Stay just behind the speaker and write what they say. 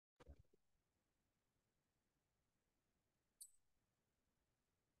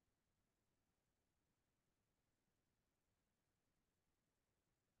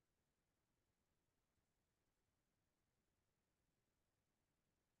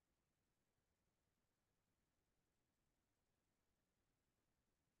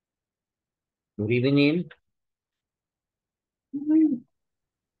Good evening.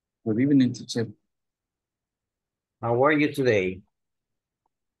 Good evening, teacher. How are you today?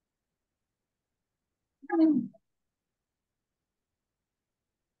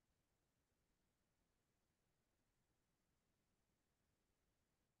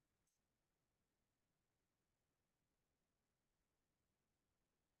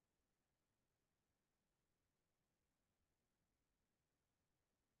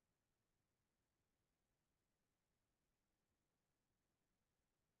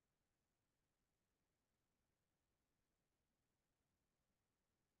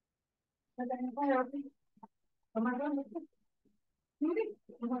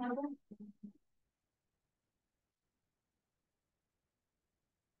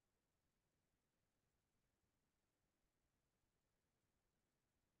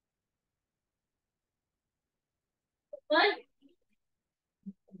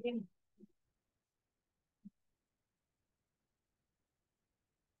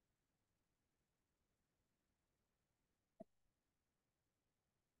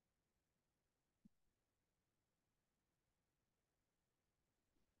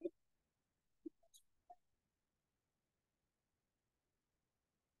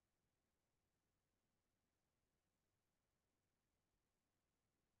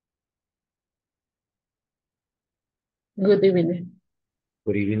 Good evening.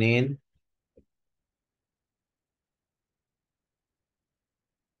 Good evening.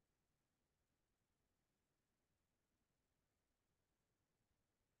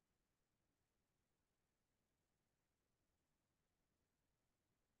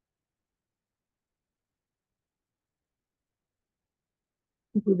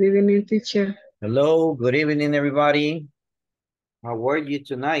 Good evening, teacher. Hello, good evening, everybody. How are you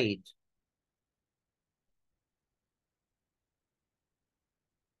tonight?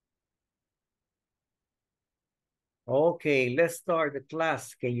 Okay, let's start the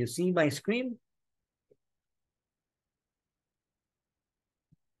class. Can you see my screen?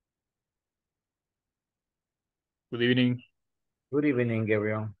 Good evening. Good evening,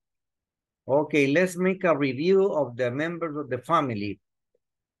 Gabriel. Okay, let's make a review of the members of the family.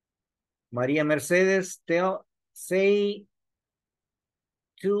 Maria Mercedes, say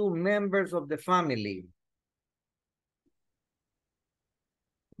two members of the family.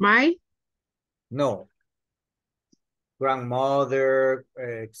 My? No. Grandmother,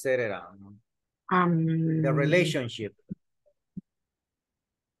 etc. The relationship.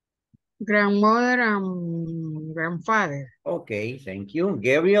 Grandmother and grandfather. Okay, thank you.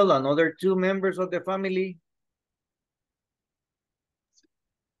 Gabriel, another two members of the family.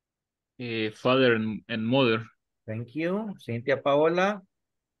 Father and mother. Thank you. Cynthia Paola.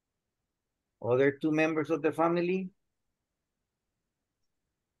 Other two members of the family.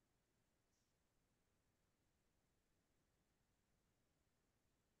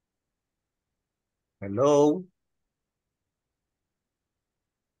 Hello.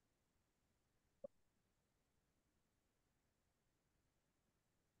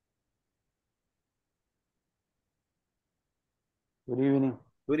 Good evening.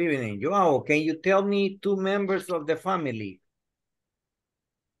 Good evening. Joao, can you tell me two members of the family?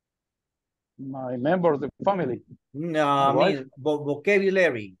 My member of the family. No, My I wife. mean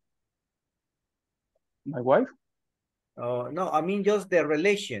vocabulary. My wife. No, I mean just the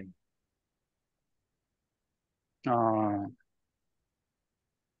relation.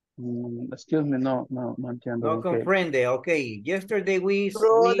 Excuse me, no entiendo. No Okay. comprende. Okay. Yesterday we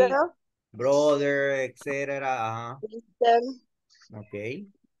brother, etc. Okay.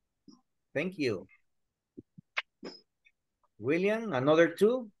 Thank you. William, another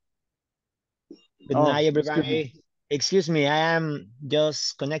two? Good night, everybody. Excuse me, I am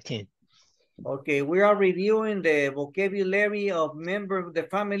just connecting. Okay, we are reviewing the vocabulary of members of the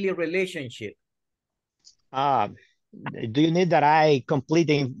family relationship. Do you need that I complete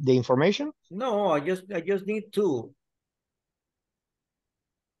the information? No, I just need two.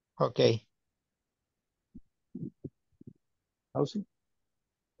 Okay.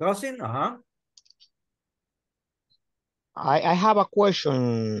 Cousin, I have a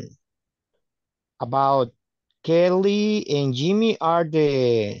question about Kelly and Jimmy are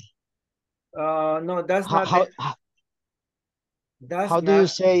the... no, that's not how do you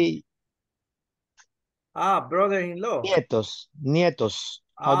say? Brother-in-law. Nietos.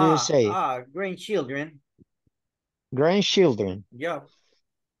 How do you say? Grandchildren. Grandchildren. Yeah.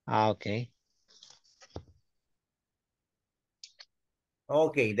 Okay.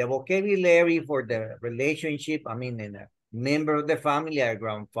 Okay, the vocabulary for the relationship, I mean, in a member of the family are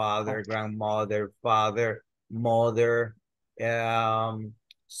grandfather, grandmother, father, mother,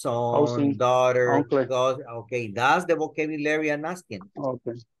 son, Cousin, daughter, uncle. okay, that's the vocabulary I'm asking.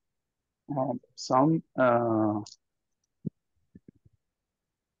 Okay. Some, mm,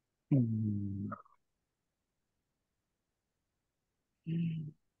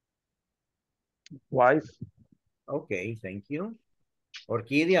 wife, Okay, thank you.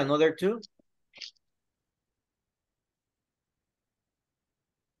 Orquídea, another two?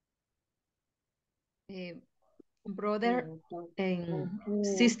 Brother and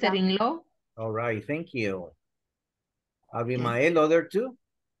sister-in-law. All right, thank you. Abimael, other two?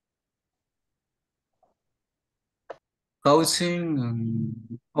 Cousin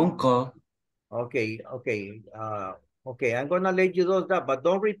and uncle. Okay, okay, I'm gonna let you do that, but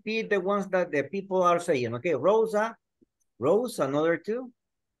don't repeat the ones that the people are saying. Okay, Rosa, Rose, another two?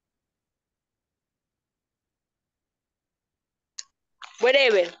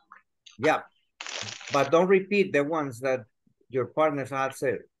 Whatever. Yeah, but don't repeat the ones that your partners have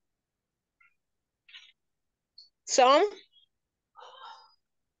said. Some,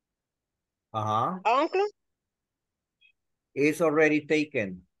 uncle, It's already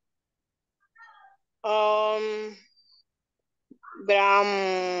taken.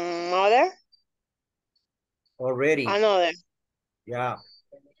 grandmother, Already. another. Yeah.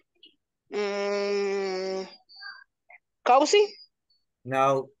 Cousin,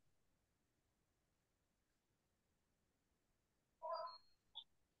 Now,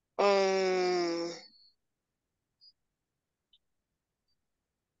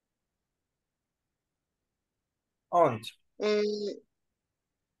 aunt.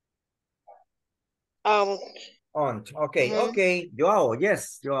 Aunt. Okay, okay. Joao,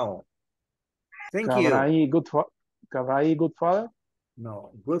 yes, Joao. Thank you. Cabrai, good father?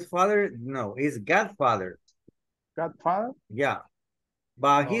 No, good father, no, it's godfather. Godfather? Yeah,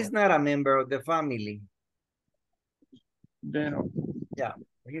 but he's not a member of the family. Then, Yeah,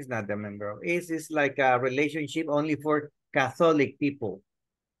 he's not a member. It's like a relationship only for Catholic people.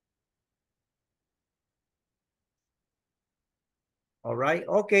 All right,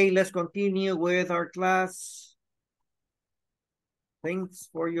 okay, let's continue with our class. Thanks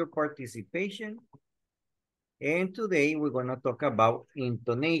for your participation. And today we're going to talk about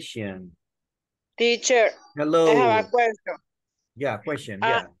intonation. teacher. Hello. I have a question. Yeah, question,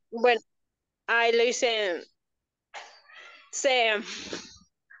 yeah. When I listen, say,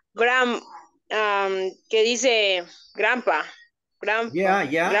 que dice grandpa, Yeah,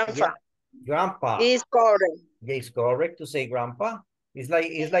 grandpa. grandpa. Is correct. Yeah, it's correct to say grandpa. It's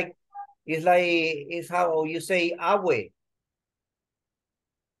how you say abue.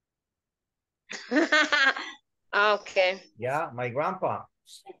 Okay. Yeah, my grandpa.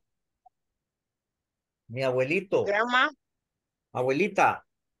 Mi abuelito. Grandma. Abuelita.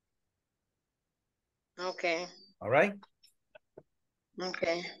 Okay. All right.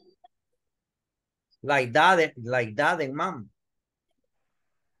 Okay. Like dad and mom.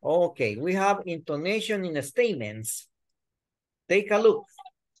 Okay, we have intonation in the statements. Take a look.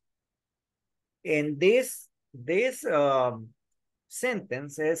 And these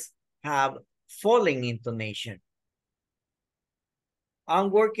sentences have falling intonation.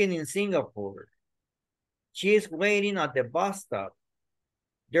 I'm working in Singapore. She's waiting at the bus stop.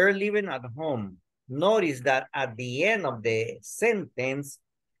 They're living at home. Notice that at the end of the sentence,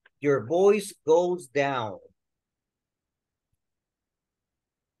 your voice goes down.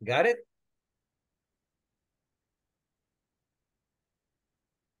 Got it?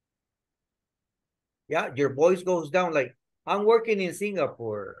 Yeah, your voice goes down like, I'm working in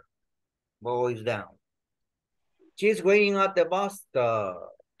Singapore. Voice down. She's waiting at the bus stop.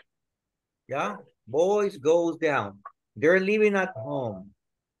 Yeah, voice goes down. They're living at home.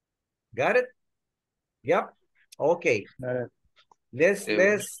 Got it? Yep. Okay.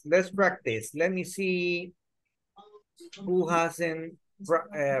 Let's practice. Let me see who hasn't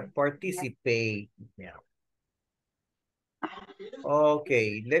participated. Yeah.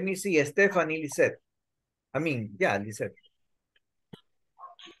 Okay. Let me see. Stephanie Lisette. Lisette.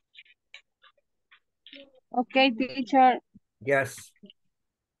 Okay, teacher. Yes.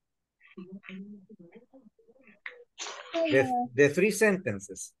 The three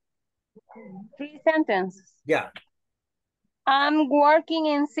sentences. Three sentences. Yeah. I'm working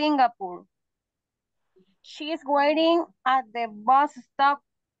in Singapore. She's waiting at the bus stop.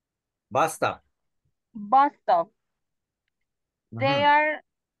 Bus stop. Bus stop. They're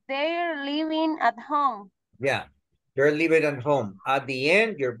living at home. Yeah. They're living at home. At the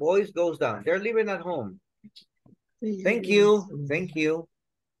end, your voice goes down. They're living at home. Thank you. Thank you.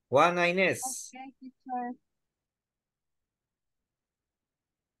 Juana Inés. Okay, teacher.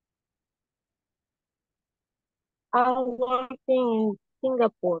 I'm working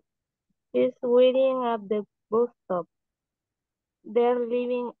Singapore. She's waiting at the bus stop. They're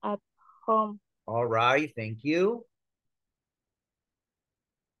living at home. All right, thank you.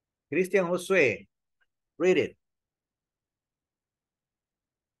 Christian Josue, read it.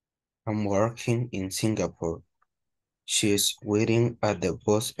 I'm working in Singapore. She's waiting at the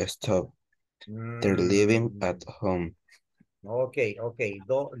bus stop. They're living at home. Okay, okay.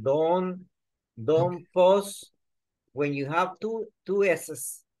 Don't pause when you have two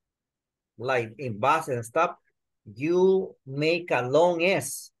S's, like in bus and stop, you make a long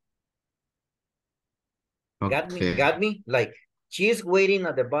S. Okay. Got me? Like, she's waiting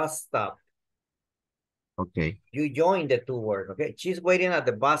at the bus stop. Okay. You join the two words, okay? She's waiting at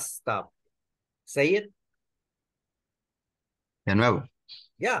the bus stop. Say it. De nuevo.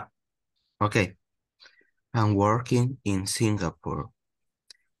 Yeah. Okay. I'm working in Singapore.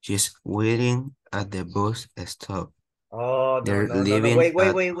 She's waiting at the bus stop. Oh, no, They're no. living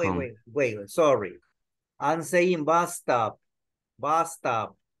Wait. Sorry. I'm saying bus stop. Bus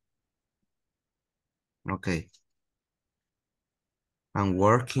stop. Okay. I'm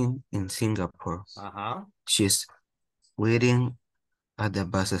working in Singapore. She's waiting at the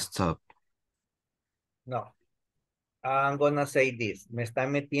bus stop. No. I'm gonna say this. Me está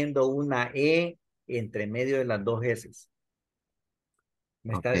metiendo una E entre medio de las dos S.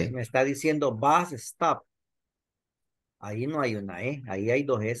 Me está diciendo bus stop. Ahí no hay una E, ahí hay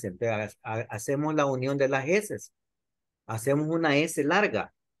dos S. Entonces hacemos la unión de las S. Hacemos una S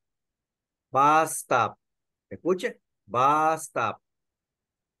larga. Bus stop. Escuche. Bus stop.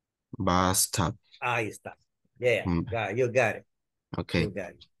 Bus stop. Ahí está. Yeah, you got it. Okay. You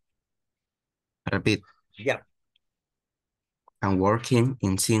got it. Repeat. Yeah. I'm working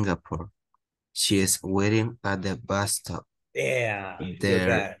in Singapore. She is waiting at the bus stop. Yeah,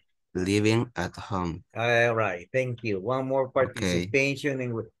 they're living at home. All right, thank you. One more participation.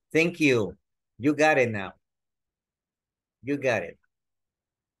 Okay. Thank you. You got it now. You got it.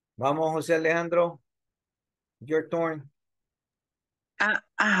 Vamos, José Alejandro. Your turn.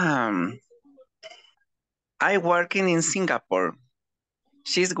 I working in Singapore.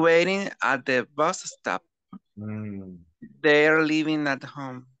 She's waiting at the bus stop. They're living at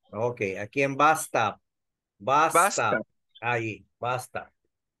home. Okay, aquí en bus stop. Bus stop. Ahí, basta.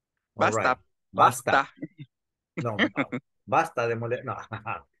 All right. Basta. No, basta de molestar.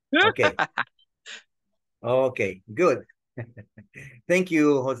 No. Okay. Okay, good. Thank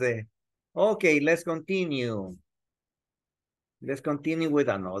you, Jose. Okay, let's continue. Let's continue with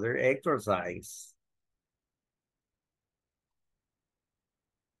another exercise.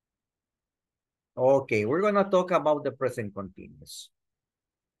 Okay, we're going to talk about the present continuous.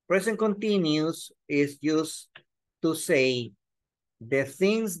 Present continuous is used to say the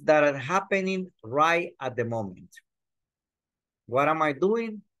things that are happening right at the moment. What am I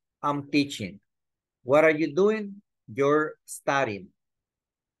doing? I'm teaching. What are you doing? You're studying.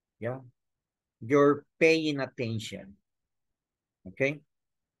 Yeah. You're paying attention. Okay.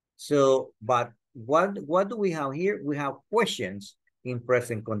 So, but what do we have here? We have questions in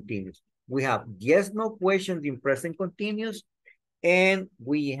present continuous. We have yes, no questions in present continuous, and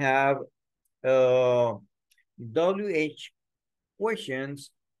we have WH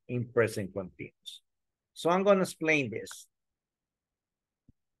questions in present continuous. So I'm going to explain this.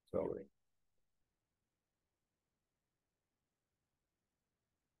 Sorry.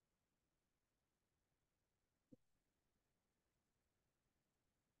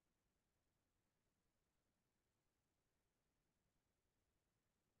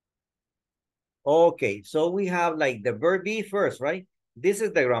 Okay, so we have like the verb be first, right? This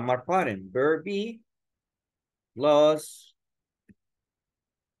is the grammar pattern. Verb be plus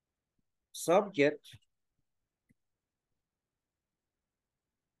subject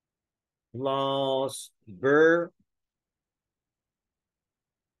plus verb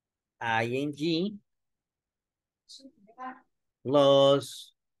ing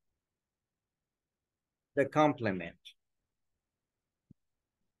plus the complement.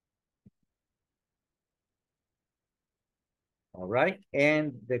 All right,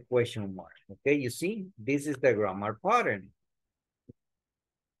 and the question mark. Okay, you see, this is the grammar pattern.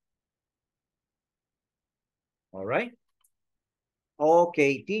 All right.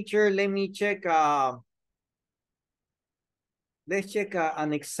 Okay, teacher, let me check. Let's check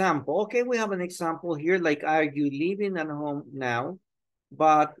an example. Okay, we have an example here, like, are you living at home now?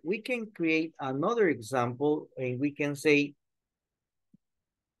 But we can create another example and we can say,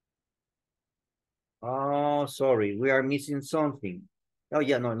 oh, sorry, we are missing something. Oh,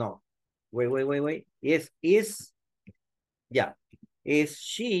 yeah, no. Wait. Is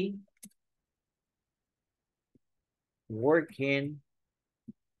she working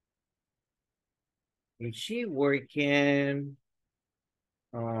Is she working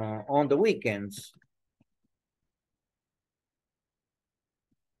on the weekends?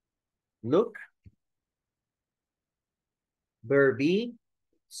 Look. Verb be,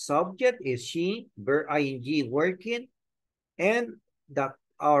 subject is she, verb ing working, and that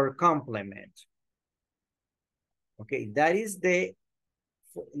our complement. Okay, that is the,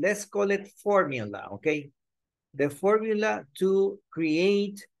 let's call it formula, okay? The formula to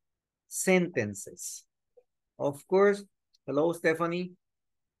create sentences. Of course, hello, Stephanie.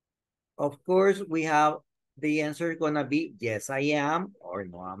 Of course, we have the answer gonna be yes, I am, or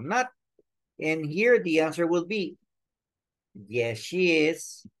no, I'm not. And here the answer will be yes, she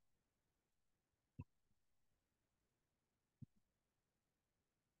is.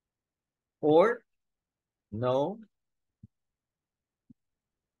 Or no,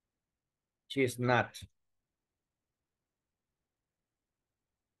 she's not.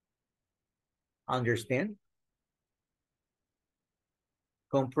 Understand?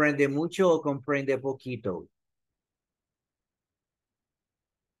 ¿Comprende mucho o comprende poquito?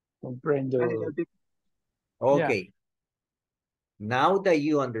 Comprendo. Okay. Yeah. Now that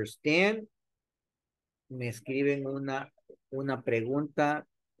you understand, me escriben una pregunta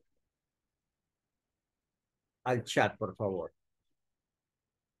al chat, por favor.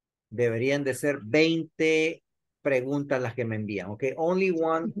 Deberían de ser 20 preguntas las que me envían, okay? Only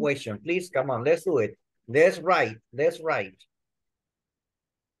one question. Please, come on, let's do it. Let's write.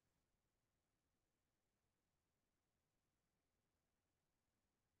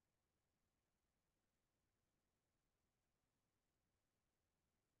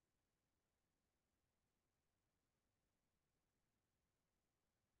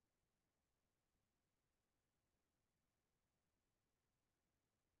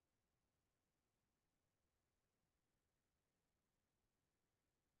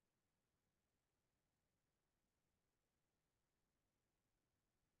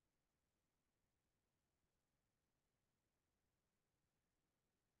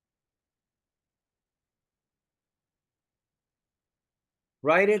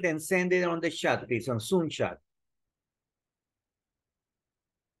 Write it and send it on the chat, please, on Zoom chat.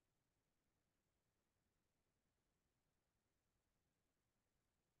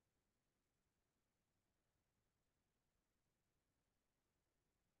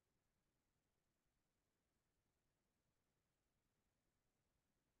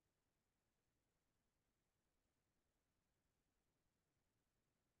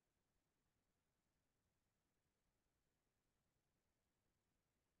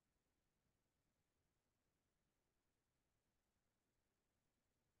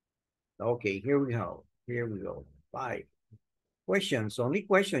 Okay, here we go. 5 questions, only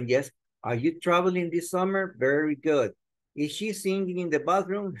question. Yes. Are you traveling this summer? Very good. Is she singing in the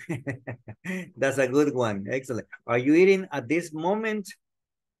bathroom? That's a good one. Excellent. Are you eating at this moment?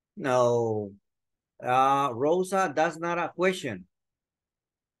 No. Rosa, that's not a question.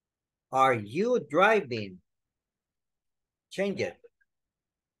 Are you driving? Change it.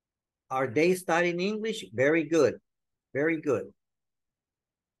 Are they studying English? Very good. Very good.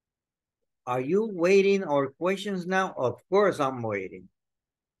 Are you waiting or questions now? Of course I'm waiting.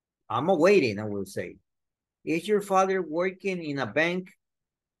 I'm waiting, I will say. Is your father working in a bank?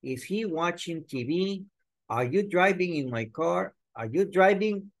 Is he watching TV? Are you driving in my car? Are you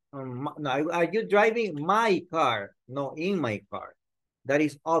driving? Are you driving my car? No, in my car. That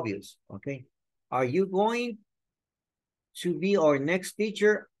is obvious, okay? Are you going to be our next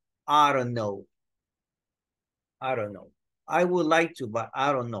teacher? I don't know. I don't know. I would like to, but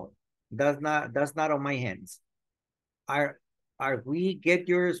I don't know. That's not on my hands. Are we get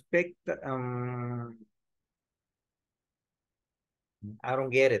your respect? I don't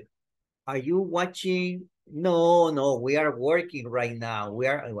get it. Are you watching? No, we are working right now.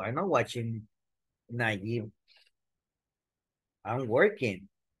 I'm not watching Naive. I'm working.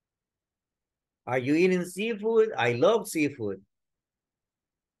 Are you eating seafood? I love seafood.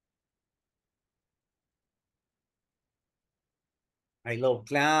 I love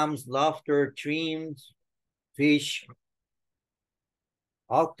clams, lobster, shrimps, fish,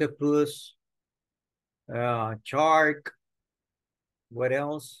 octopus, shark. What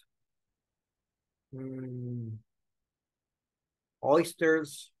else?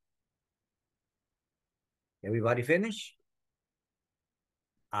 Oysters. Everybody finish?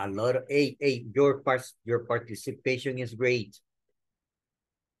 A lot of your participation is great.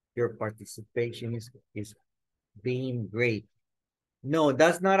 Your participation is being great. No,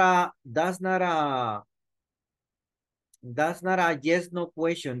 that's not a yes, no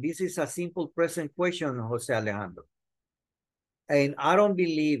question. This is a simple present question, Jose Alejandro. And I don't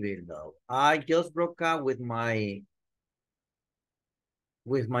believe it though. I just broke up with my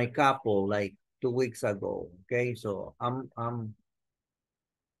couple like 2 weeks ago. Okay, so I'm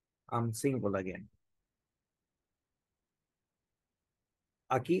single again.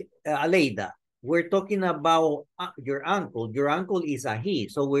 Aquí, Aleida, we're talking about your uncle. Your uncle is a he,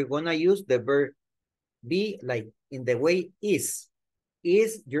 so we're gonna use the verb be like in the way is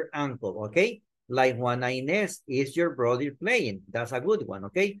your uncle, okay? Like Juana Inés, is your brother playing? That's a good one,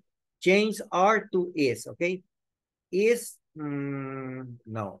 okay? Change are to is, okay? Is,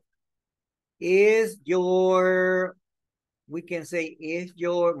 no. Is your, we can say, is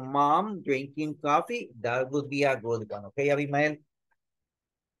your mom drinking coffee? That would be a good one, okay, Abimael?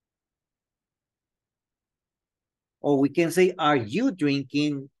 Or we can say, are you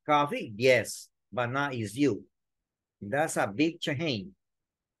drinking coffee? Yes, but not is you. That's a big change.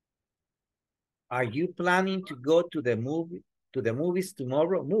 Are you planning to go to the movies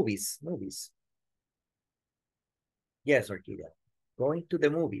tomorrow? Movies. Yes, Orquídea. Going to the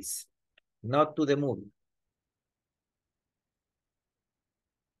movies, not to the movie.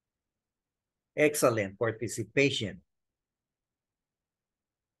 Excellent participation.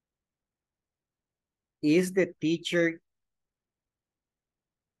 Is the teacher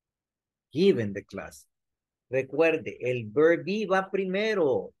given the class? Recuerde, el verb be va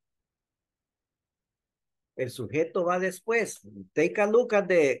primero. El sujeto va después. Take a look at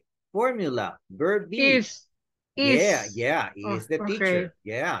the formula. Verb be. Is. Yeah, Oh, is the teacher.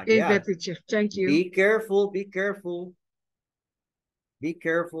 Yeah, is the teacher. Thank you. Be careful. Be careful.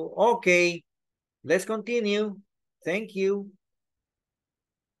 Okay, let's continue. Thank you.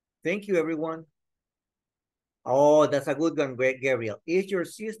 Thank you, everyone. Oh, that's a good one, Gabriel. Is your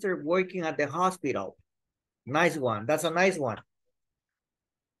sister working at the hospital? Nice one. That's a nice one.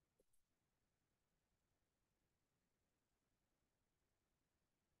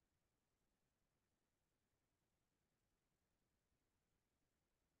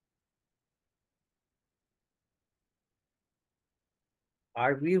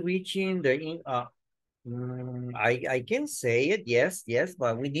 Are we reaching the I can say it, yes,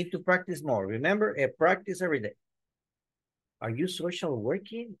 but we need to practice more. Remember, practice every day. Are you social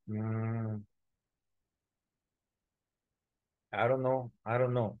working? I don't know.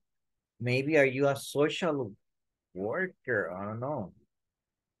 Maybe are you a social worker? I don't know.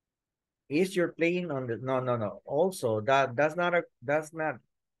 Is you're playing on the no. Also, that's not.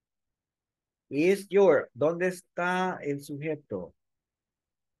 Is your, ¿dónde está el sujeto?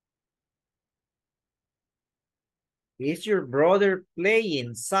 Is your brother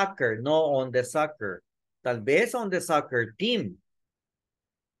playing soccer? No, on the soccer. Tal vez on the soccer team.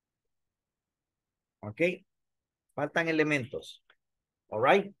 Okay. Faltan elementos. All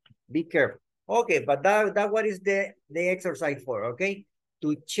right. Be careful. Okay, but that what is the exercise for, okay?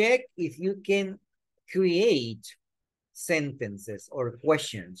 To check if you can create sentences or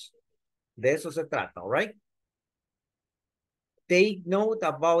questions. De eso se trata, all right? Take note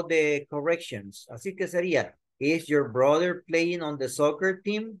about the corrections. Así que sería, is your brother playing on the soccer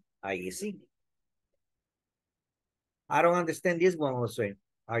team? Ahí sí. I don't understand this one, Jose.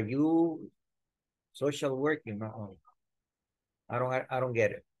 Are you social working? No. I don't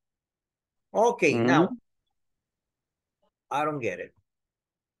get it. Okay, now. I don't get it.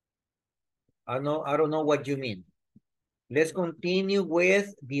 I don't know what you mean. Let's continue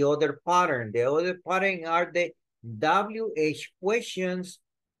with the other pattern. The other pattern are the WH questions,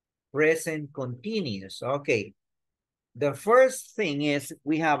 present continuous. Okay. The first thing is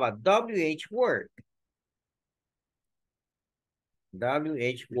we have a WH word.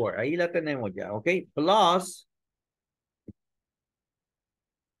 WH word. Ahí la tenemos ya. Okay. Plus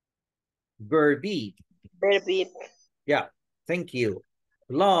verb be. Verb be. Yeah. Thank you.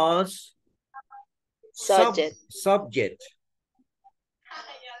 Plus Subject. Subject.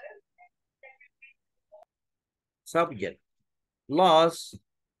 Plus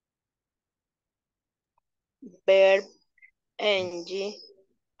verb ing.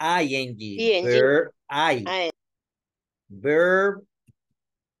 ing. Verb I. Verb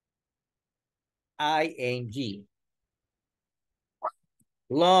ing.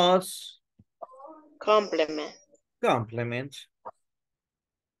 Plus complement.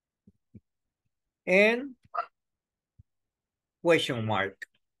 And question mark.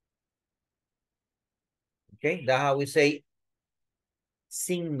 Okay, that's how we say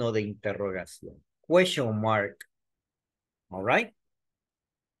signo de interrogación. Question mark. All right.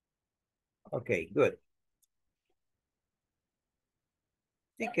 Okay, good.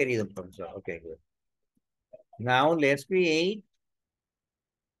 Sí, querido profesor. Okay, good. Now let's create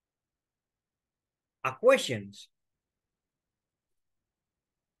a questions.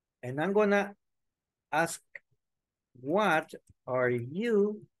 And I'm gonna ask, what are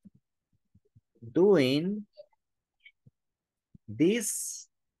you doing these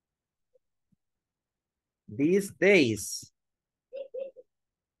days?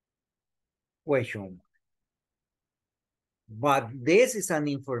 Question. But this is an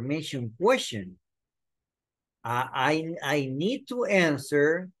information question. I need to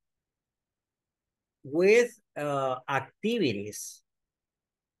answer with activities.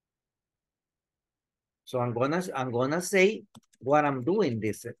 So I'm gonna say what I'm doing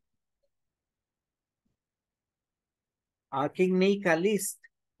this. I can make a list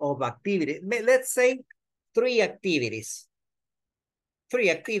of activities. Let's say 3 activities. 3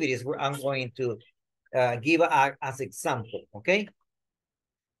 activities where I'm going to give as example, okay?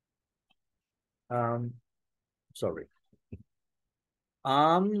 Sorry.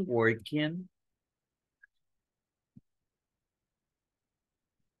 I'm working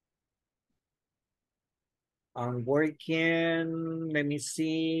let me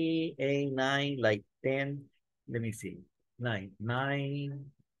see, 8, 9, like 10, let me see, 9.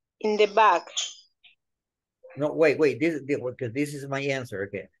 In the back. No, wait, because this is my answer,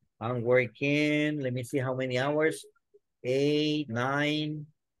 okay. I'm working, let me see how many hours, 8, 9,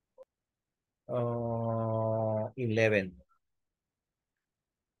 11.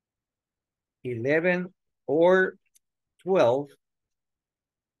 11 or 12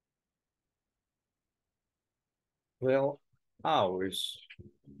 hours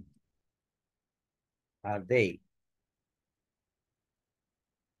a day.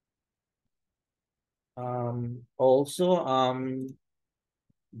 Also,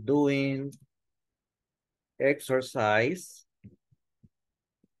 doing exercise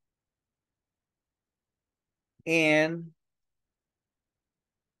and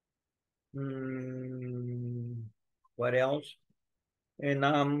what else?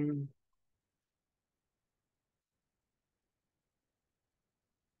 And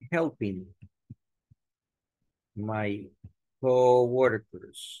helping my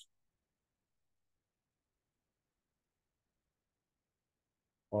co-workers.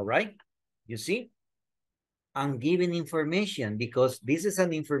 All right, you see? I'm giving information because this is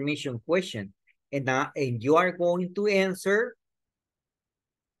an information question. And you are going to answer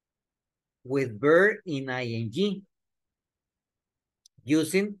with verb in ing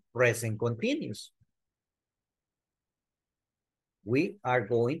using present continuous. We are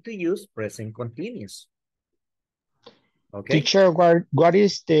going to use present continuous. Okay. Teacher, what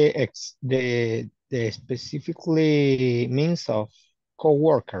is the specifically means of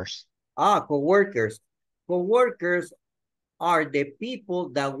co-workers? Co-workers. Co-workers are the people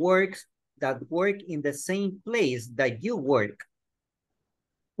that work in the same place that you work.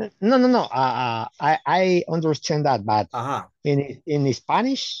 No. I understand that, but in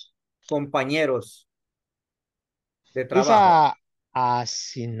Spanish, compañeros de is trabajo. a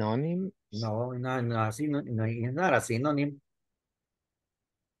synonym? No, it's not a synonym.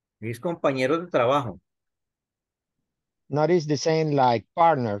 Es compañeros de trabajo. Not is the same like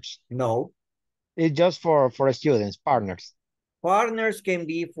partners. No. It's just for students, partners. Partners can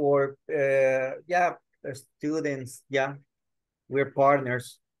be for, students, yeah. We're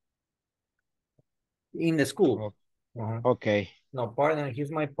partners in the school. Okay. No, partner,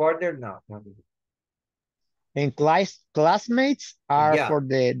 he's my partner, no. And classmates are for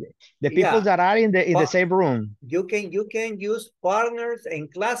the people that are in the same room. You can use partners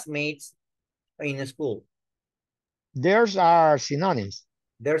and classmates in a school. Theirs are synonyms.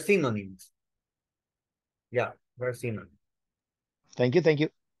 They're synonyms. Yeah, they're synonyms. Thank you.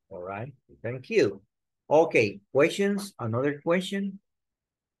 All right, thank you. Okay, questions? Another question?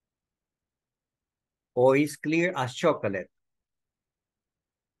 Or is clear as chocolate?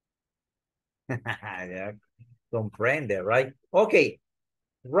 Yeah, comprende, right? Okay,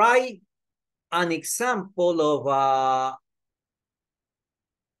 write an example of a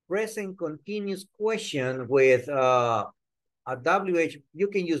present continuous question with a WH. You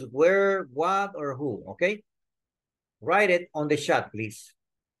can use where, what, or who, okay? Write it on the chat, please.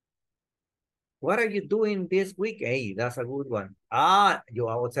 What are you doing this week? Hey, that's a good one.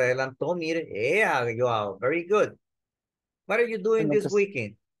 Joao se adelantó, mire. Yeah, Joao, very good. What are you doing this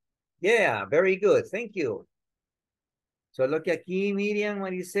weekend? Yeah, very good. Thank you. Solo que aquí, Miriam,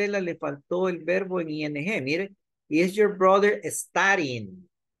 Marisela, le faltó el verbo en ing. Mire, is your brother studying?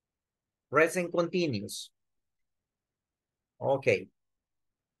 Present continuous. Okay.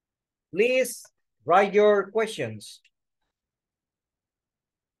 Please write your questions.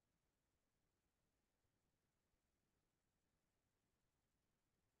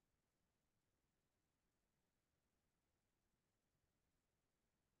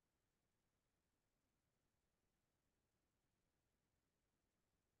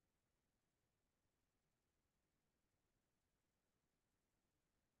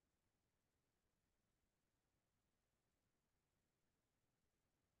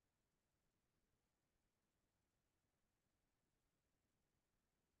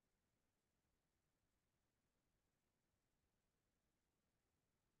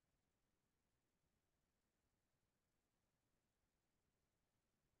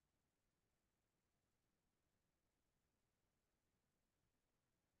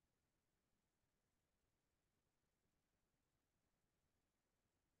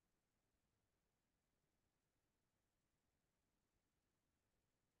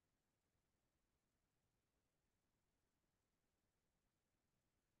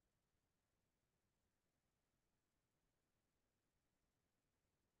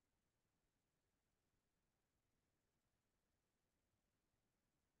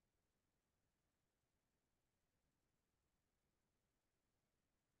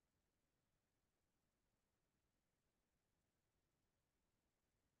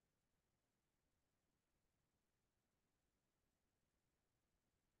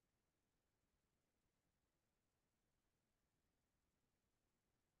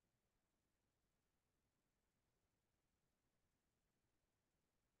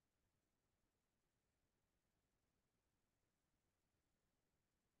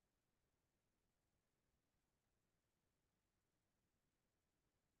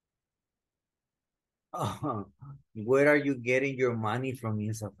 Where are you getting your money from,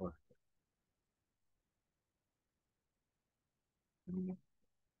 ISSS?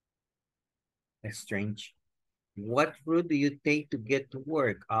 Strange. What route do you take to get to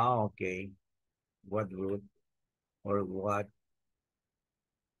work? Ah, okay. What route or what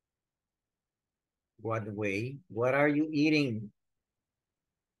way? What are you eating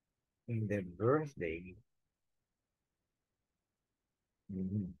in the birthday?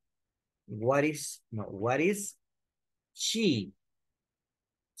 What is she?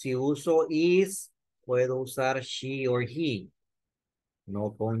 Si uso is, puedo usar she or he.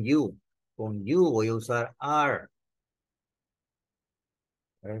 No con you. Con you voy a usar are.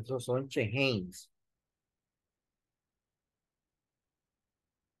 Esos son chehanes.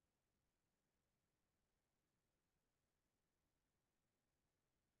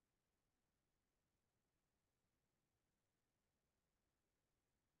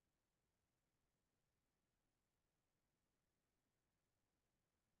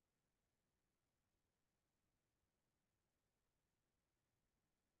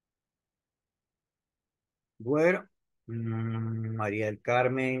 Where, María del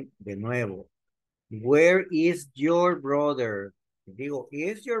Carmen, de nuevo. Where is your brother? Digo,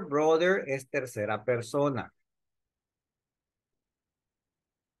 is your brother es tercera persona.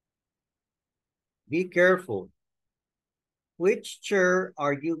 Be careful. Which chair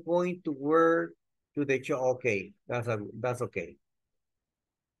are you going to wear to the show? Okay, that's okay.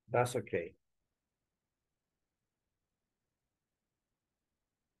 That's okay.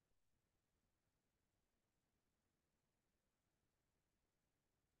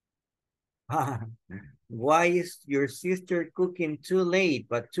 Why is your sister cooking too late?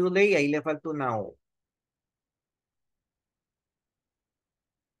 But too late, ahí le falta una O.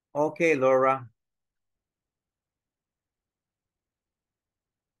 Okay, Laura.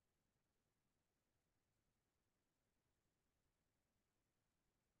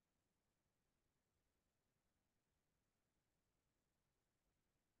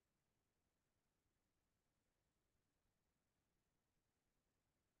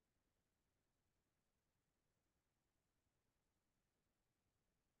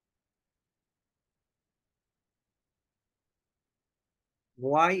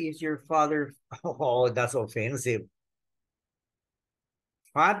 Why is your father? Oh, that's offensive.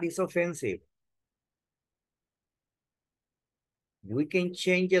 Fat is offensive. We can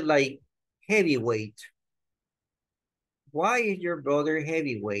change it like heavyweight. Why is your brother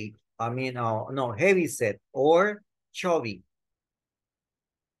heavyweight? I mean, no, heavyset or chubby.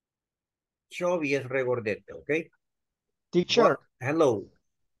 Chubby es regordete, okay? Teacher. What? Hello.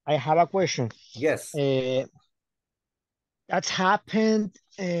 I have a question. Yes. That's happened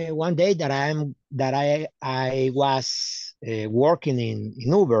one day that I was working in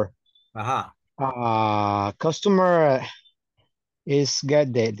Uber. Customer is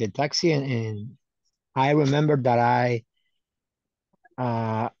get the taxi and I remember that I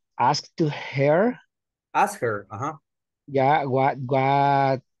asked to her. Ask her. Yeah,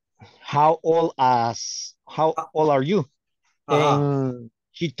 how old are you? And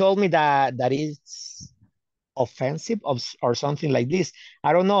she told me that is offensive or something like this.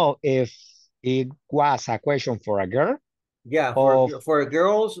 I don't know if it was a question for a girl. Yeah, for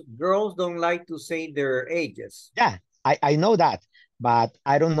girls don't like to say their ages. Yeah, I know that, but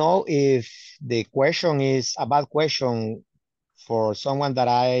I don't know if the question is a bad question for someone that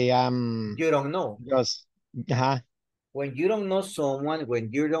I am. You don't know. Just when you don't know someone,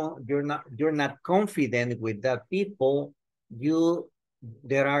 when you're not confident with that people,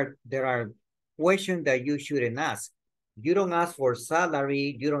 there are questions that you shouldn't ask. You don't ask for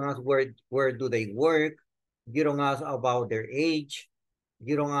salary. You don't ask where do they work. You don't ask about their age.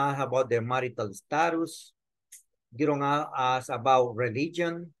 You don't ask about their marital status. You don't ask about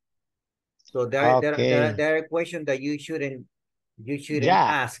religion. So there are questions that you shouldn't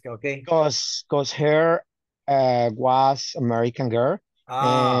ask. Okay. Because her was American girl,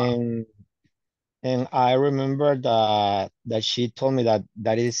 and I remember that she told me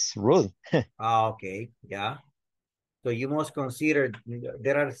that is rude. Okay, yeah. So you must consider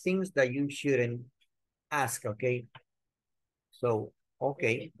there are things that you shouldn't ask, okay? So,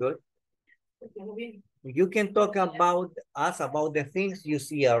 okay, good. You can talk about the things you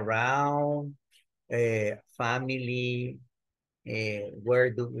see around, family, where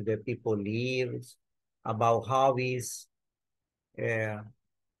do the people live, about hobbies,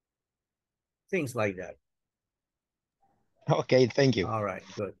 things like that. Okay, thank you. All right,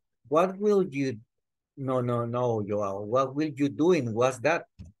 good. What will you, no, Joao. What will you doing? What's that?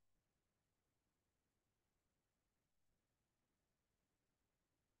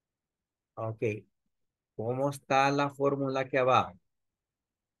 Okay. ¿Cómo está la fórmula aquí abajo?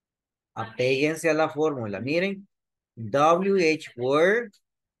 Apéguense a la fórmula. Miren. WH word,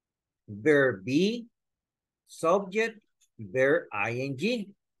 verb be, subject, verb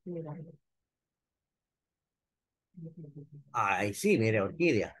ing. I see, mire,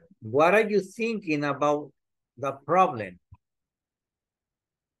 Orquídea. What are you thinking about the problem?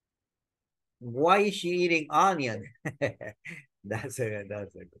 Why is she eating onion? That's a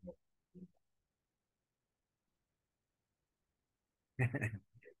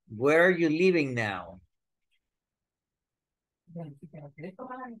Where are you living now? I'm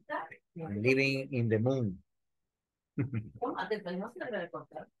living in the moon.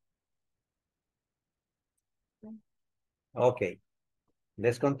 Okay,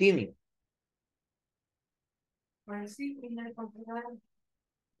 let's continue.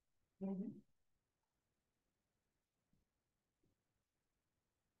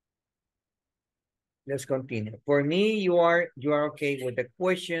 Let's continue. For me, you are okay with the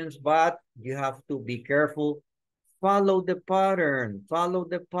questions, but you have to be careful. Follow the pattern, follow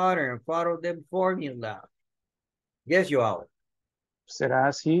the pattern, follow the formula. Yes, you are. ¿Será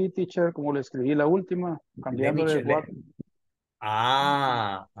así, teacher, como le escribí la última? Cambiándole what.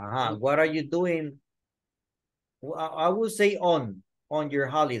 What are you doing? I would say on your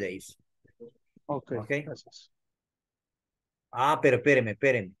holidays. Okay. Gracias. Pero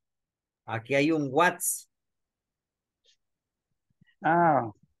espérenme. Aquí hay un what's.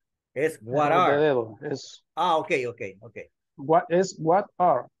 Es what are. De dedo. Es, okay. What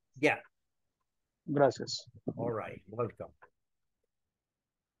are. Yeah. Gracias. All right, welcome.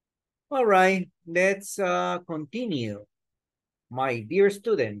 All right, let's continue. My dear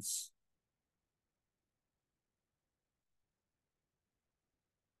students.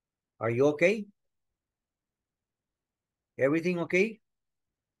 Are you okay? Everything okay?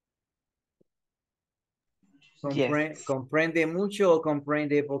 Yes. ¿Comprende mucho o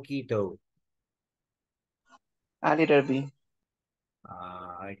comprende poquito? A little bit.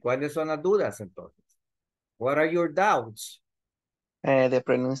 ¿Cuáles son las dudas entonces? What are your doubts? The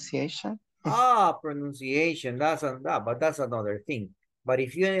pronunciation. Pronunciation. But that's another thing. But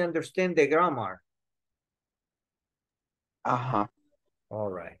if you understand the grammar. All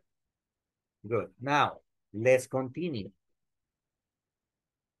right. Good. Now, let's continue.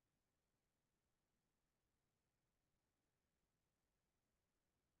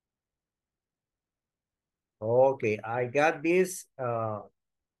 Okay, I got this. I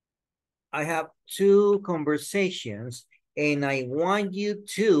have two conversations and I want you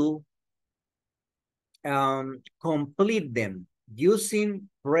to complete them using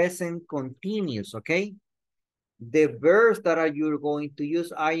present continuous, okay? The verbs that you're going to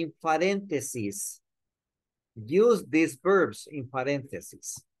use are in parentheses. Use these verbs in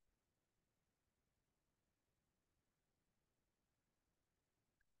parentheses.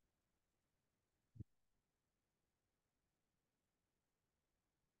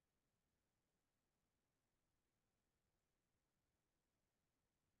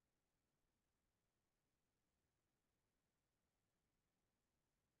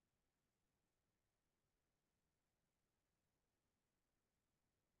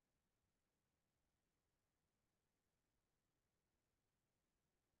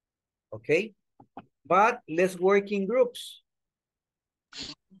 Okay, but let's work in groups.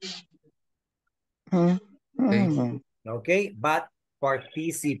 Okay, but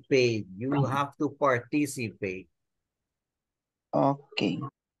participate. You have to participate. Okay.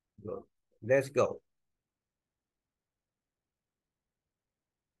 Good. Let's go.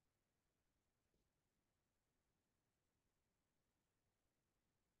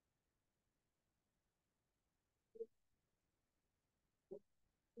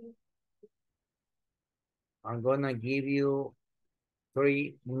 I'm gonna give you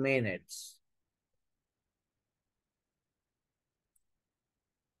 3 minutes.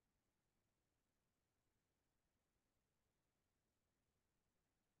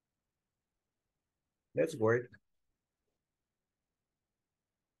 Let's work.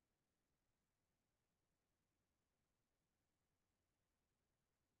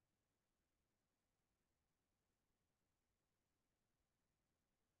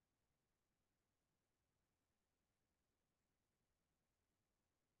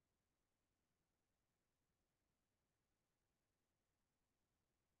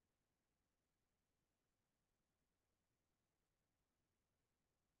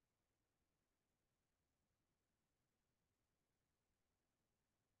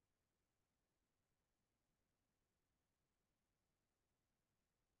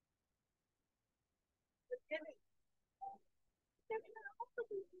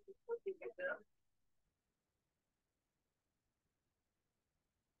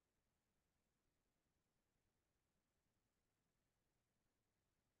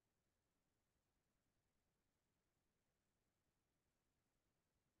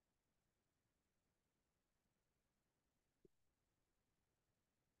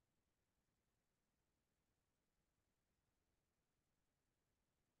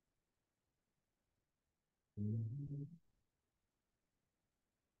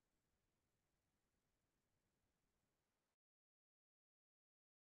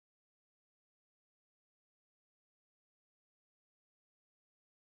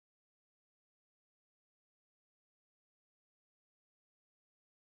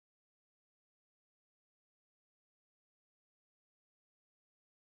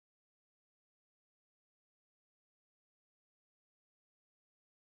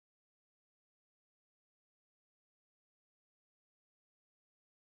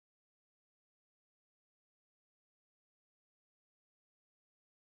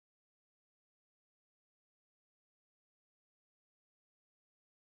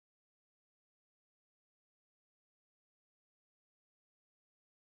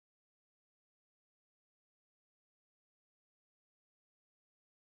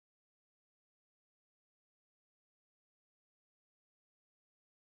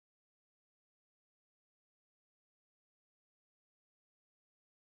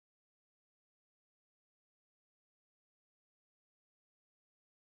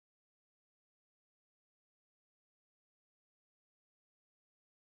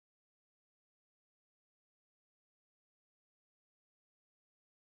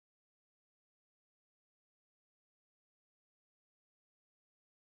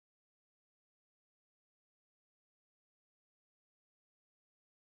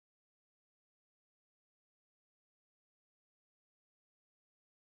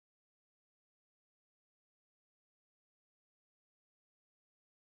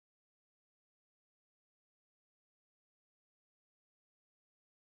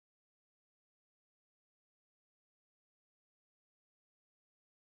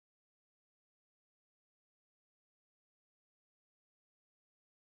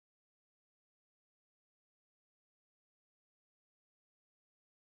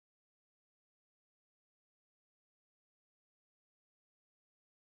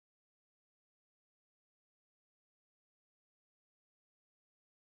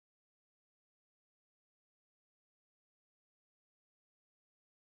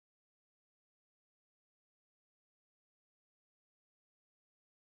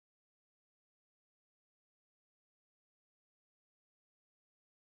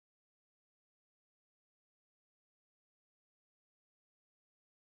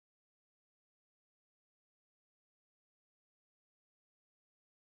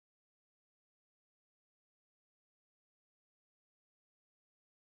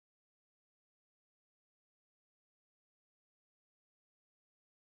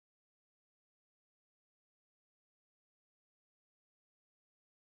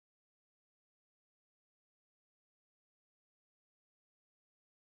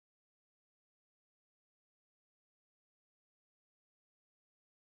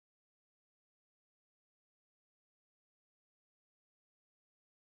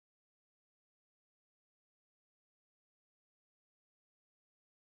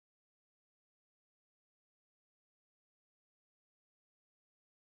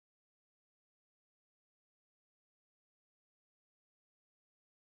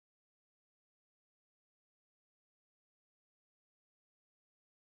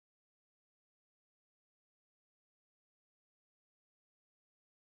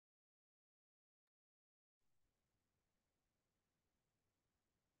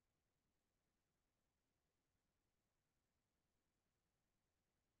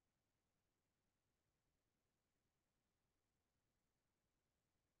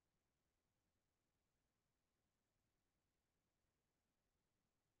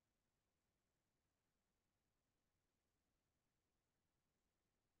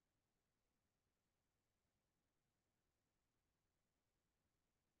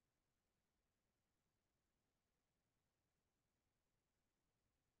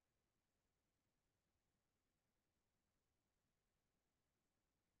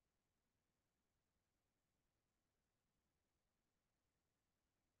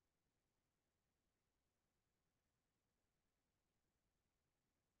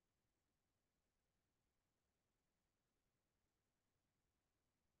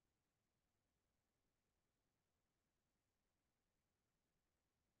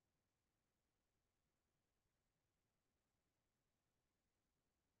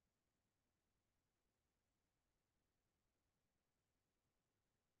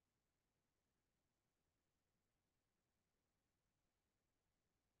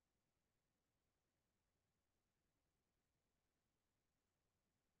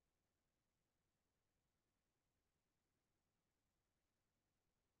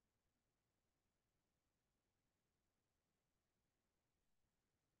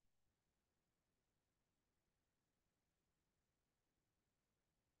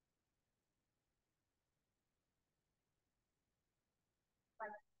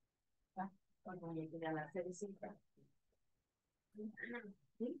 All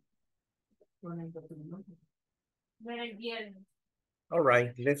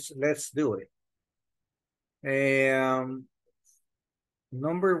right, let's do it.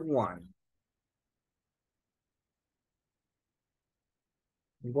 Number 1.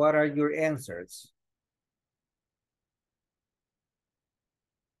 What are your answers?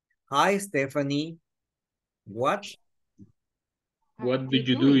 Hi, Stephanie. What? What do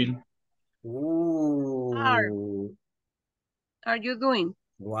you doing? Ooh. Are you doing?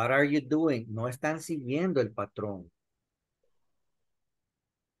 What are you doing? No están siguiendo el patrón.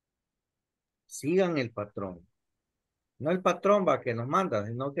 Sigan el patrón. No el patrón va que nos manda,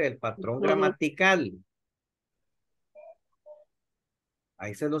 sino que el patrón gramatical.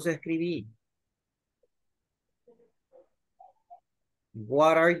 Ahí se los escribí.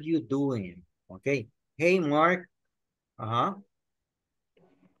 What are you doing? Okay. Hey, Mark. Uh-huh.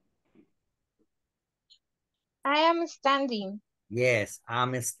 I am standing. Yes,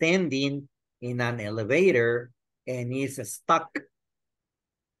 I'm standing in an elevator and it's stuck.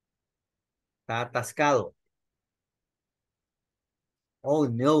 Está atascado. Oh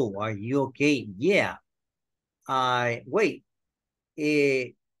no, are you okay? Yeah. Wait.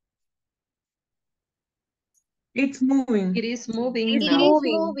 It's moving. It is moving It now. is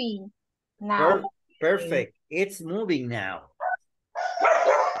moving now. Perfect. It's moving now.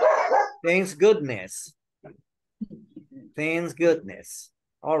 Thanks goodness. Thanks goodness.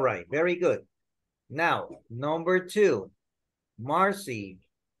 All right, very good. Now, number 2. Marcy.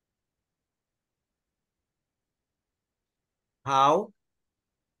 How?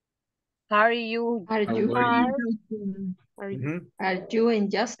 How are you? Are you? Are you and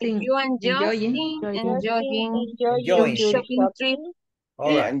Justin You and Justin enjoying your Enjoying. shopping trip?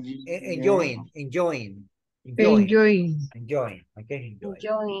 All right. Enjoying. Okay,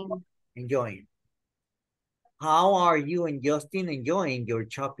 enjoying. How are you and Justin enjoying your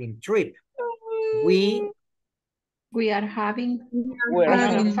shopping trip? We are having We're a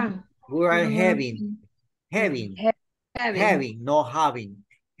lot of fun. We are having, no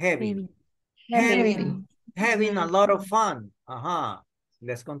having, having a lot of fun.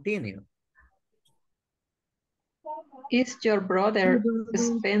 Let's continue. Is your brother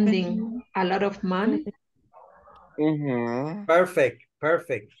spending a lot of money? Perfect.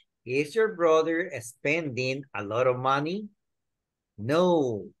 Is your brother spending a lot of money?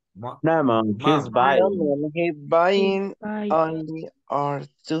 No. No, Mom. He's buying. No, man, he's buying only or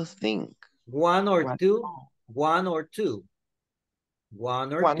 2 things. One or two. One or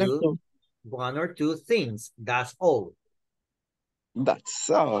two things. That's all.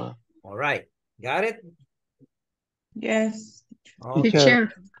 That's all. All right. Got it? Yes. Okay.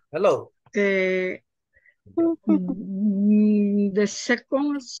 Teacher. Hello. The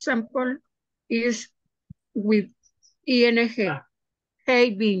second sample is with ing.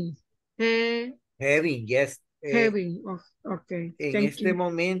 Having. Having, yes. Having. Okay. En Thank este you.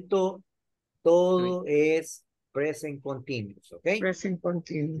 momento, todo es present continuous, ¿ok? Present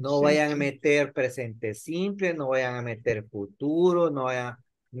continuous. No vayan a meter presente simple, no vayan a meter futuro, no,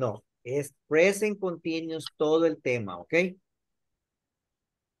 es present continuous todo el tema, ¿ok?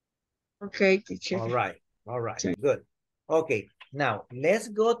 Okay, teacher. All right, good. Okay, now let's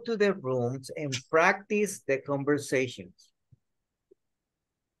go to the rooms and practice the conversations.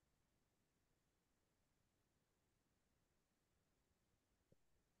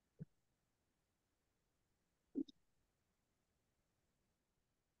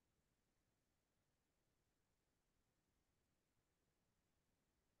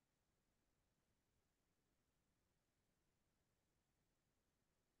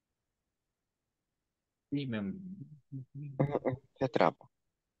 Se atrapa.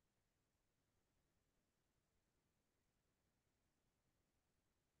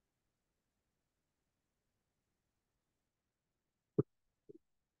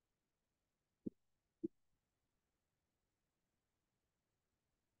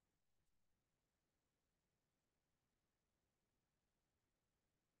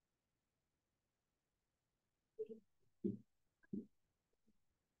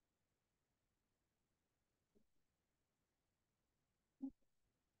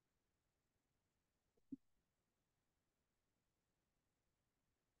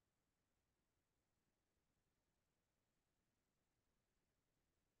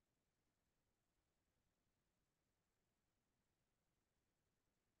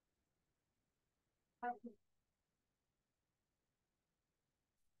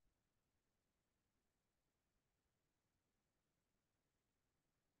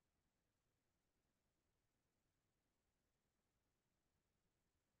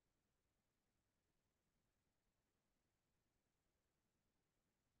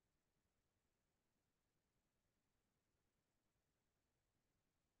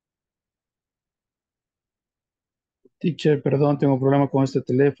 Teacher, perdón, tengo un problema con este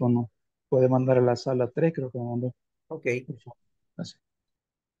teléfono. Puede mandar a la sala 3, creo que me mandó. Ok, Por favor. Gracias.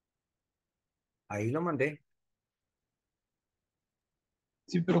 ahí lo mandé.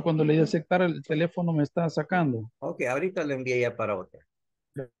 Sí, pero cuando le di a aceptar el teléfono me está sacando. Ok, ahorita lo envié ya para otra.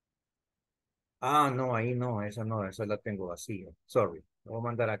 Ah, no, ahí no, esa la tengo vacía. Sorry, lo voy a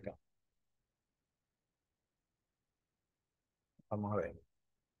mandar acá. Vamos a ver.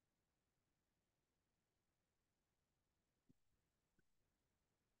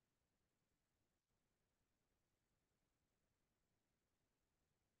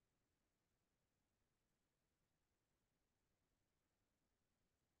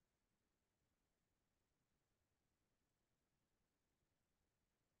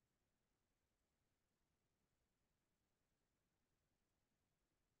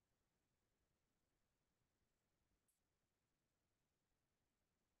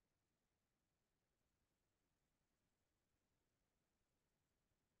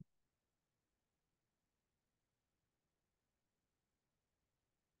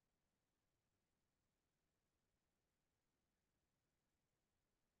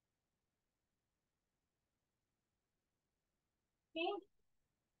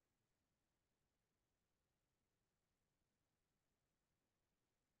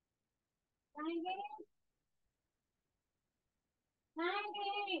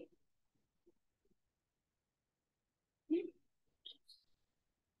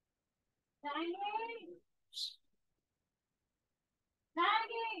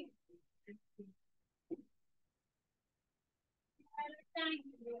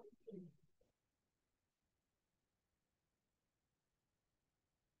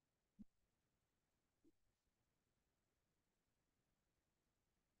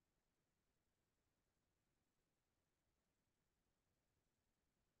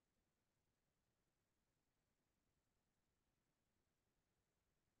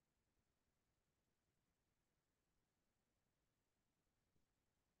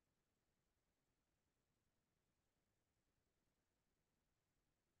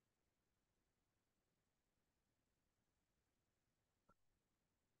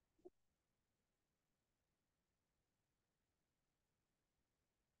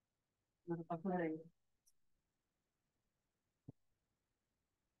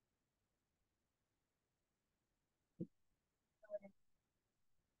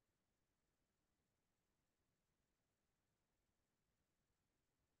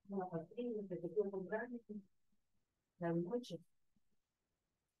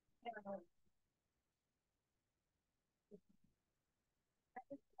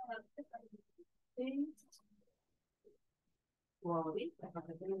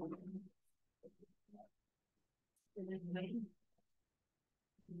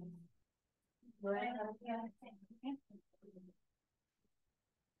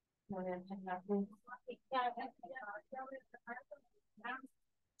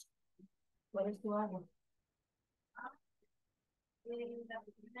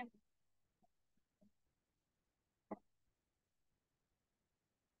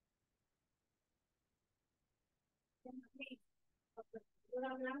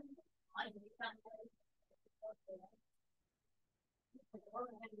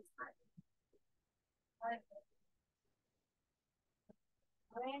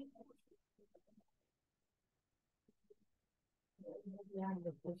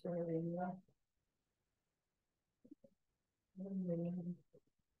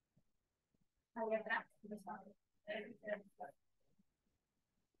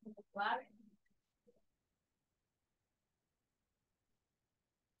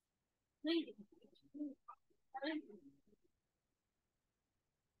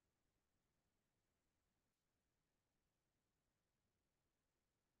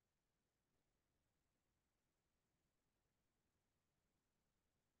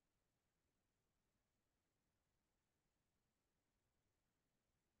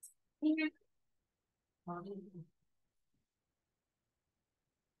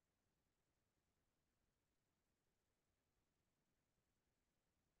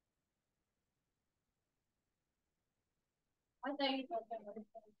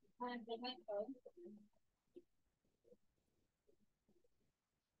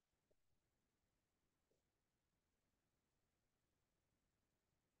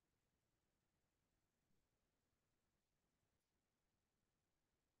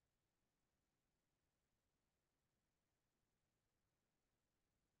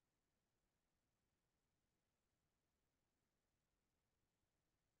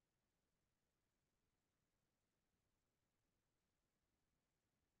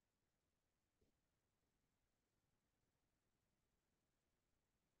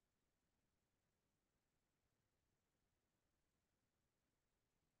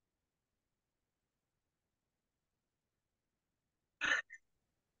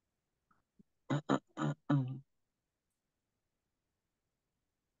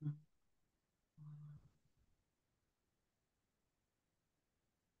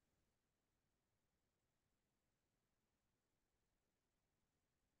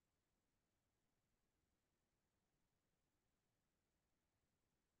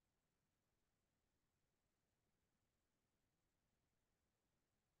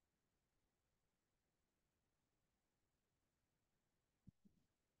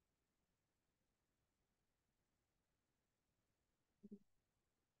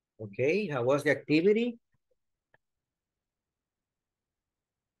 Okay, how was the activity?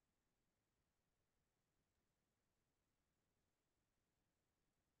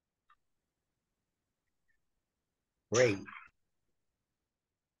 Great.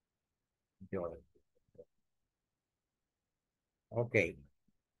 Good. Okay.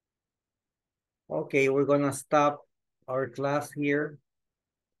 Okay, we're gonna stop our class here.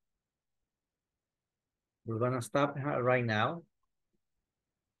 We're gonna stop right now.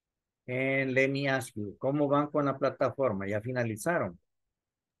 And let me ask you, ¿cómo van con la plataforma? ¿Ya finalizaron?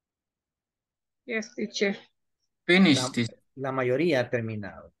 Yes, teacher. Finish this. La mayoría ha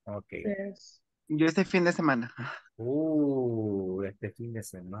terminado. Ok. Yes. Yo este fin de semana. Este fin de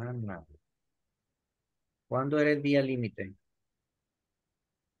semana. ¿Cuándo era el día límite?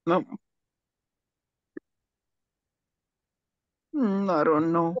 No. I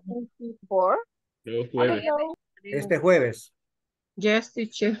don't know. 24. Luego jueves. Este jueves. Yes,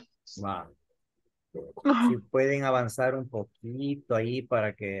 teacher. Wow. Si pueden avanzar un poquito ahí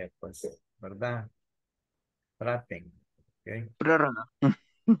para que, pues, ¿verdad? Traten. ¿Okay? Prórroga.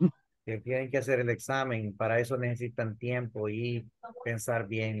 Que tienen que hacer el examen, para eso necesitan tiempo y pensar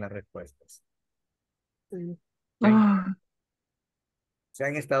bien las respuestas. ¿Okay? Se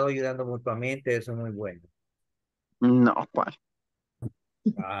han estado ayudando mutuamente, eso es muy bueno. No, ¿cuál?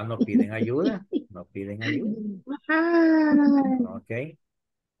 No piden ayuda, no piden ayuda. Okay.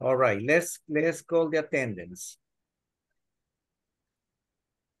 All right, let's call the attendance.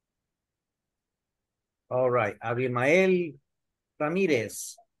 All right, Abimael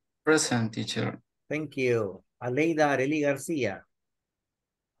Ramírez. Present, teacher. Thank you. Aleida Arely García.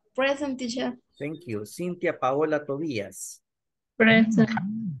 Present, teacher. Thank you. Cintia Paola Tobías. Present.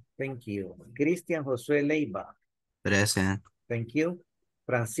 Thank you. Cristian Josué Leiva. Present. Thank you.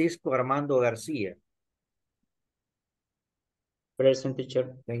 Francisco Armando García. Present,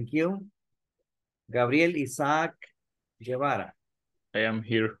 teacher. Thank you. Gabriel Isaac Guevara. I am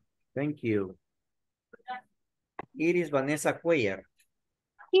here. Thank you. Iris Vanessa Cuellar.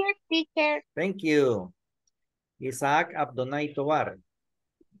 Here, teacher. Thank you. Isaac Abdonay Tovar.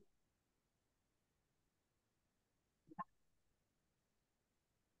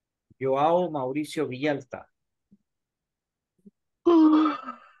 Joao Mauricio Villalta.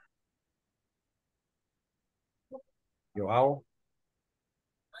 Joao.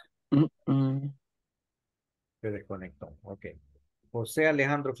 Se desconectó. Ok. José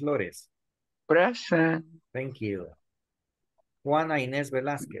Alejandro Flores. Present. Thank you. Juana Inés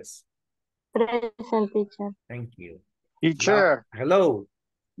Velázquez. Present, teacher. Thank you. Teacher, Hello.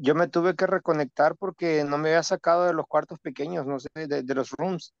 yo me tuve que reconectar porque no me había sacado de los cuartos pequeños, no sé, de los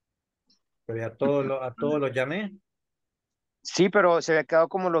rooms. Pero a todos los llamé. Sí, pero se había quedado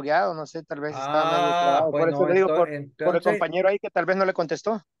como logueado, no sé, tal vez estaba medio trabado. Pues Por eso no, le digo, por el entonces, compañero ahí que tal vez no le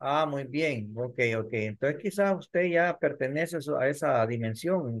contestó. muy bien, ok. Entonces quizás usted ya pertenece a esa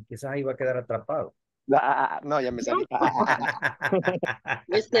dimensión y quizás ahí va a quedar atrapado. No, ya me salí.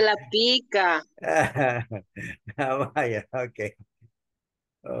 Es que la pica. Vaya, ok.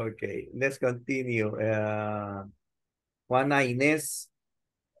 Ok, let's continue. Juana Inés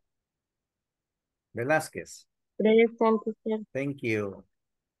Velázquez. Present, teacher. Thank you.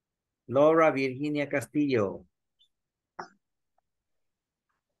 Laura Virginia Castillo.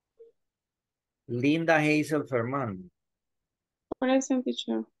 Linda Hazel Ferman. Present,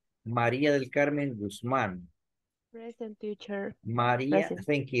 teacher. María del Carmen Guzmán. Present, teacher. María, Present.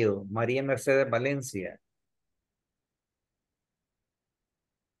 thank you. María Mercedes Valencia.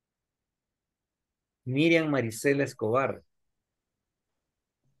 Miriam Maricela Escobar.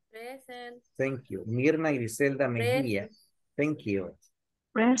 Present. Thank you. Mirna Griselda Mejía. Thank you.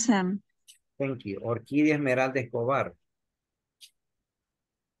 Present. Thank you. Orquídea Esmeralda Escobar.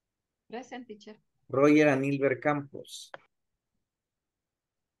 Present, teacher. Roger Anilber Campos.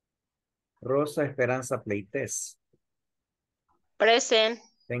 Rosa Esperanza Pleites. Present.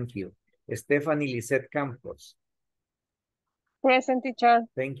 Thank you. Stephanie Lisette Campos. Present, teacher.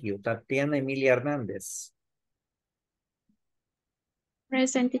 Thank you. Tatiana Emilia Hernández.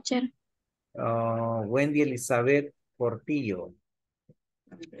 Present, teacher. Wendy Elizabeth Portillo.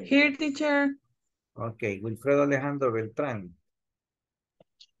 Here, teacher. Okay, Wilfredo Alejandro Beltrán.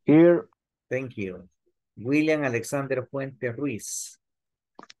 Here. Thank you. William Alexander Fuente Ruiz.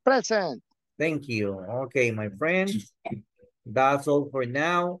 Present. Thank you. Okay, my friends. That's all for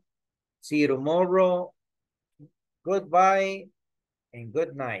now. See you tomorrow. Goodbye and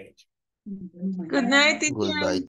good night. Good night, teacher. Goodbye.